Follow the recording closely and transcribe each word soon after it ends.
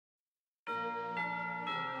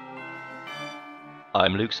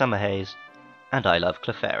I'm Luke Summerhaze, and I love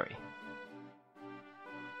Clefairy.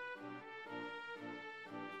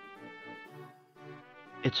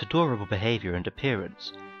 Its adorable behaviour and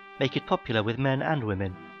appearance make it popular with men and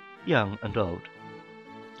women, young and old.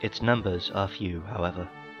 Its numbers are few, however.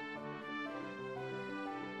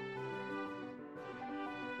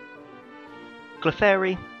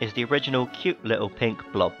 Clefairy is the original cute little pink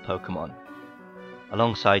blob Pokemon.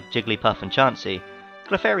 Alongside Jigglypuff and Chansey,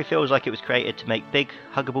 Clefairy feels like it was created to make big,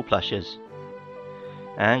 huggable plushes.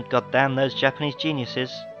 And goddamn those Japanese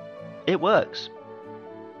geniuses, it works.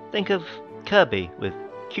 Think of Kirby with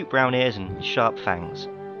cute brown ears and sharp fangs.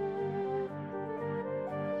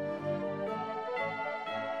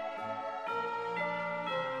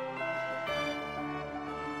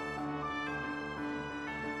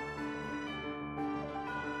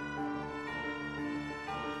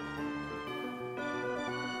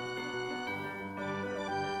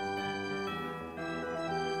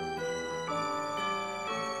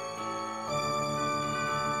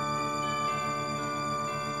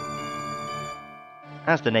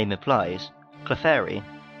 As the name implies, Clefairy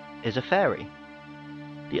is a fairy.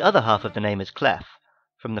 The other half of the name is Clef,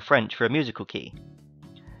 from the French for a musical key.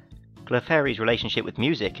 Clefairy's relationship with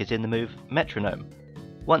music is in the move metronome,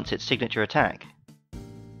 once its signature attack.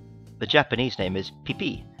 The Japanese name is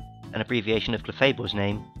Pipi, an abbreviation of Clefable's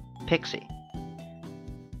name, Pixie.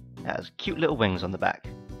 It has cute little wings on the back.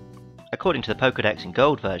 According to the Pokédex in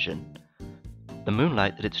Gold version, the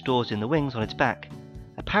moonlight that it stores in the wings on its back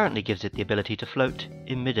apparently gives it the ability to float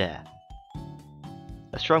in midair.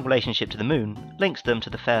 A strong relationship to the moon links them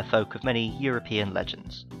to the fair folk of many European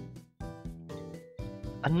legends.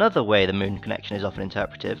 Another way the moon connection is often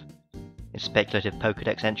interpretive, in speculative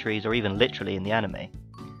Pokédex entries or even literally in the anime,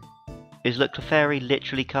 is that Clefairy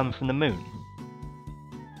literally come from the moon.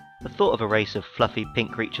 The thought of a race of fluffy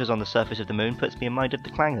pink creatures on the surface of the moon puts me in mind of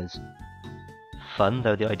the Clangers. Fun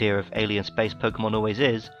though the idea of alien space Pokemon always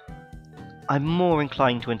is, I'm more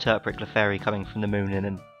inclined to interpret Clefairy coming from the moon in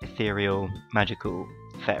an ethereal, magical,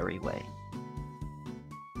 fairy way.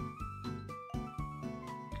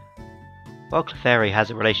 While Clefairy has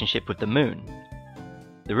a relationship with the moon,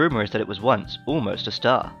 the rumour is that it was once almost a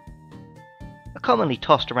star. A commonly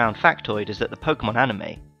tossed around factoid is that the Pokemon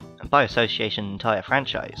anime, and by association the entire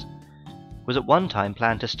franchise, was at one time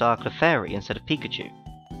planned to star Clefairy instead of Pikachu.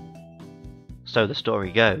 So the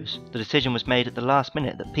story goes, the decision was made at the last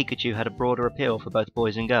minute that Pikachu had a broader appeal for both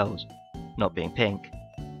boys and girls, not being pink,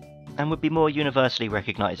 and would be more universally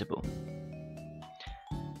recognisable.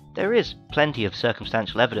 There is plenty of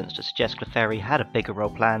circumstantial evidence to suggest Clefairy had a bigger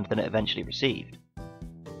role planned than it eventually received.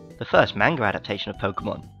 The first manga adaptation of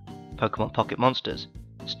Pokemon, Pokemon Pocket Monsters,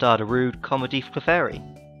 starred a rude comedy for Clefairy.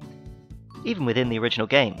 Even within the original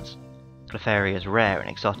games, Clefairy is rare and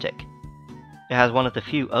exotic. It has one of the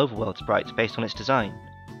few overworld sprites based on its design.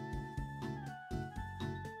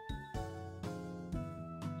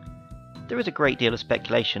 There is a great deal of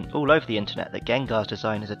speculation all over the internet that Gengar's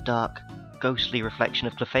design is a dark, ghostly reflection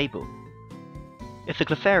of Clefable. If the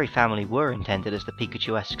Clefairy family were intended as the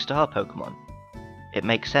Pikachu-esque star Pokemon, it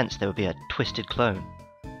makes sense there would be a twisted clone.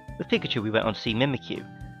 With Pikachu we went on to see Mimikyu,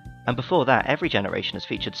 and before that every generation has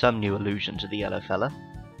featured some new allusion to the yellow fella.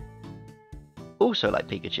 Also like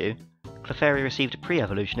Pikachu, Clefairy received a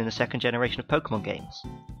pre-evolution in the second generation of Pokemon games.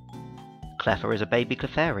 Cleffa is a baby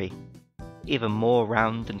Clefairy, even more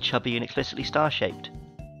round and chubby and explicitly star-shaped.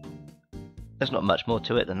 There's not much more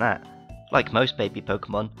to it than that. Like most baby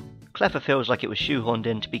Pokemon, Cleffa feels like it was shoehorned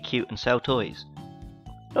in to be cute and sell toys.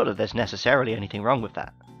 Not that there's necessarily anything wrong with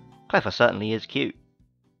that. Cleffa certainly is cute.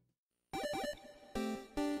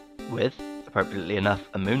 With, appropriately enough,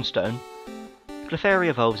 a Moonstone, Clefairy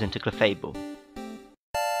evolves into Clefable.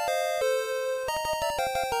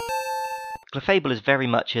 Clefable is very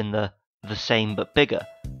much in the same but bigger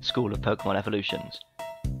school of Pokemon evolutions.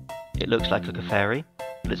 It looks like a Clefairy,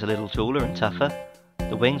 but it's a little taller and tougher,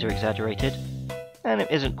 the wings are exaggerated, and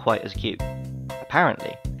it isn't quite as cute.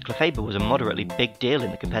 Apparently, Clefable was a moderately big deal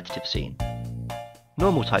in the competitive scene.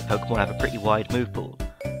 Normal type Pokemon have a pretty wide move pool,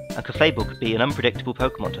 and Clefable could be an unpredictable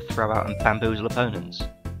Pokemon to throw out and bamboozle opponents.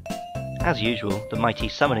 As usual, the mighty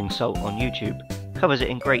Summoning Salt on YouTube covers it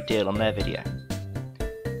in great deal on their video.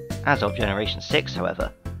 As of Generation 6,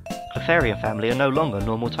 however, Clefairy and Family are no longer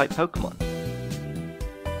normal type Pokemon.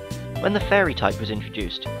 When the Fairy type was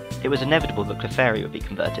introduced, it was inevitable that Clefairy would be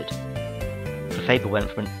converted. Clefable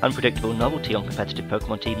went from an unpredictable novelty on competitive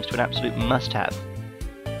Pokemon teams to an absolute must-have.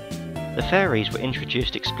 The Fairies were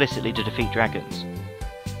introduced explicitly to defeat dragons,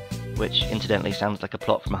 which incidentally sounds like a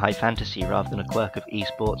plot from a high fantasy rather than a quirk of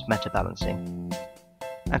esports meta-balancing.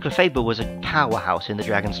 And Clefable was a powerhouse in the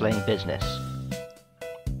dragon slaying business.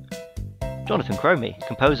 Jonathan Cromie,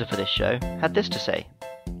 composer for this show, had this to say.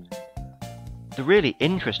 The really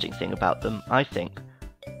interesting thing about them, I think,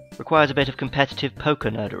 requires a bit of competitive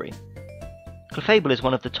poker nerdery. Clefable is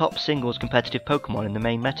one of the top singles competitive Pokemon in the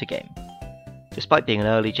main metagame. Despite being an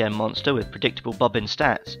early gen monster with predictable bobbin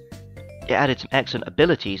stats, it added some excellent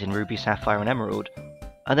abilities in Ruby, Sapphire and Emerald,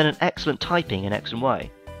 and then an excellent typing in X and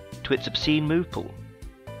Y, to its obscene move pool.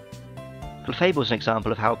 Clefable is an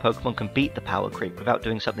example of how a Pokemon can beat the power creep without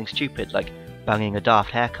doing something stupid like banging a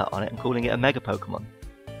daft haircut on it and calling it a Mega Pokemon.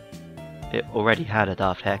 It already had a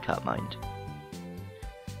daft haircut, mind.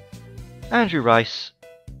 Andrew Rice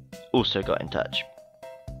also got in touch.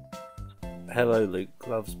 Hello, Luke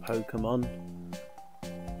loves Pokemon.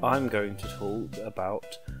 I'm going to talk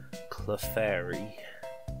about Clefairy.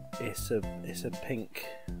 It's a pink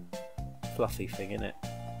fluffy thing, isn't it?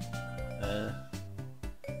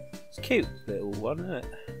 It's a cute little one, isn't it?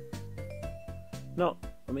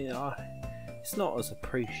 It's not as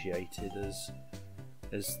appreciated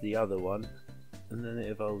as the other one, and then it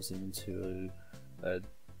evolves into a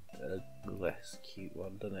less cute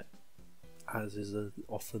one, doesn't it? As is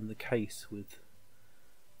often the case with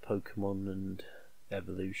Pokemon and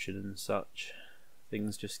evolution and such.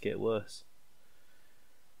 Things just get worse.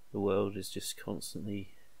 The world is just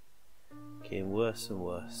constantly getting worse and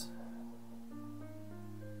worse.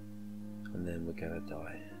 And then we're gonna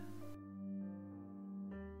die.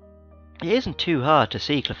 It isn't too hard to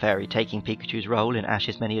see Clefairy taking Pikachu's role in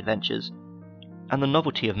Ash's many adventures, and the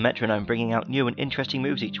novelty of Metronome bringing out new and interesting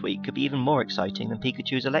moves each week could be even more exciting than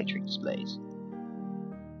Pikachu's electric displays.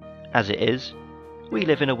 As it is, we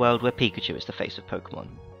live in a world where Pikachu is the face of Pokemon.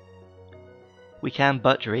 We can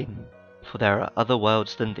but dream, for there are other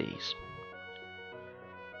worlds than these.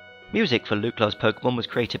 Music for Luke Loves Pokemon was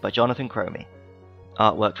created by Jonathan Cromie.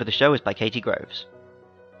 Artwork for the show is by Katie Groves.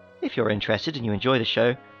 If you're interested and you enjoy the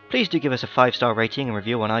show, please do give us a 5-star rating and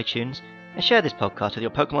review on iTunes, and share this podcast with your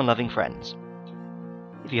Pokemon-loving friends.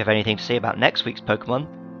 If you have anything to say about next week's Pokemon,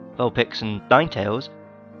 Vulpix and Ninetales,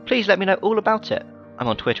 please let me know all about it. I'm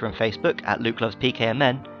on Twitter and Facebook at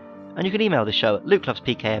LukeLovesPKMN, and you can email the show at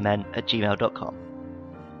lukelovespkmn@gmail.com.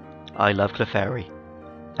 I love Clefairy,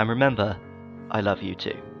 and remember, I love you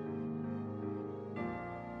too.